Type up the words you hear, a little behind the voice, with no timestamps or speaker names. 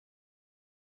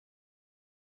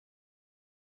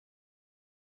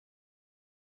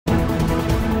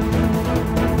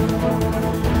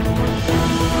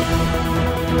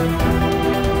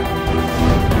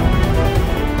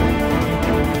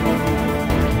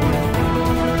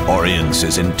Orience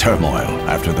is in turmoil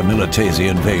after the Militesi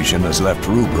invasion has left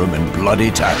Rubrum in bloody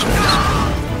tatters.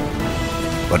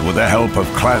 But with the help of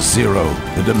Class 0,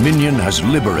 the Dominion has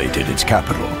liberated its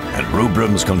capital, and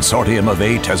Rubrum's Consortium of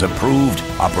 8 has approved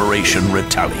Operation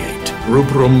Retaliate.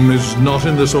 Rubrum is not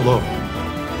in this alone.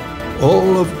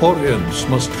 All of Orience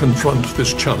must confront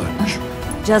this challenge.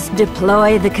 Just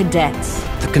deploy the cadets.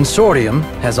 The Consortium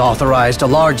has authorized a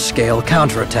large-scale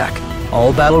counterattack.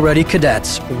 All battle-ready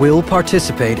cadets will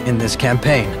participate in this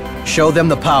campaign. Show them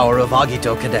the power of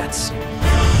Agito cadets.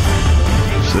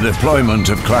 The deployment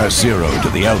of Class 0 to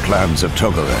the outlands of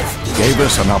Togorev gave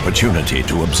us an opportunity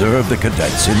to observe the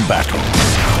cadets in battle.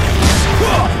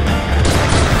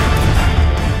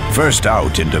 First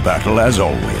out into battle, as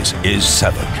always, is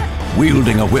 7.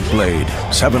 Wielding a whip blade,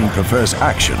 7 prefers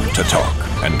action to talk,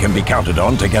 and can be counted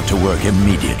on to get to work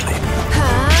immediately.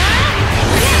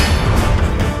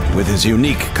 With his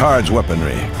unique cards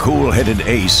weaponry, cool-headed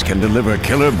Ace can deliver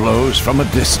killer blows from a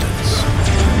distance.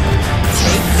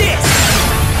 Take this!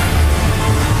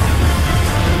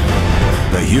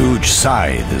 The huge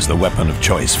scythe is the weapon of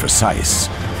choice for Seiss.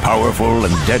 Powerful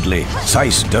and deadly,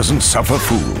 Seiss doesn't suffer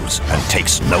fools and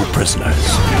takes no prisoners.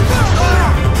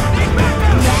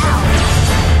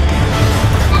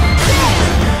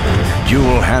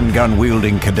 Dual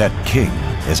handgun-wielding Cadet King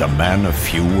is a man of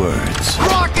few words.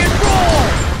 Rock and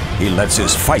roll! He lets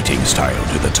his fighting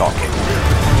style do the talking.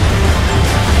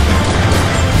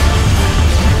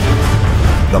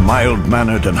 The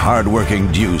mild-mannered and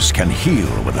hard-working Deuce can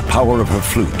heal with the power of her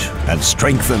flute and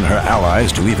strengthen her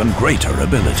allies to even greater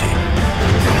ability.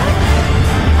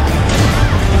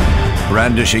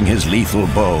 Brandishing his lethal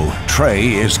bow, Trey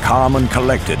is calm and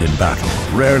collected in battle,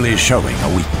 rarely showing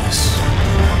a weakness.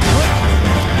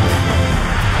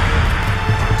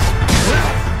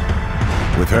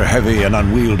 With her heavy and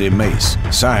unwieldy mace,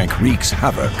 Sank wreaks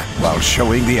havoc while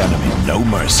showing the enemy no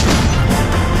mercy.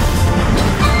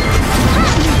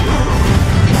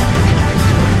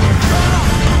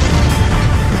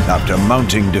 After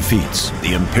mounting defeats,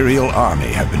 the Imperial Army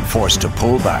have been forced to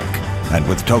pull back, and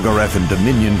with Togorev in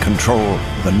Dominion control,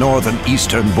 the northern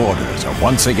eastern borders are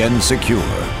once again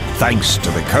secure, thanks to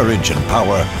the courage and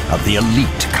power of the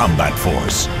elite combat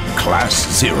force, Class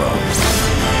 0.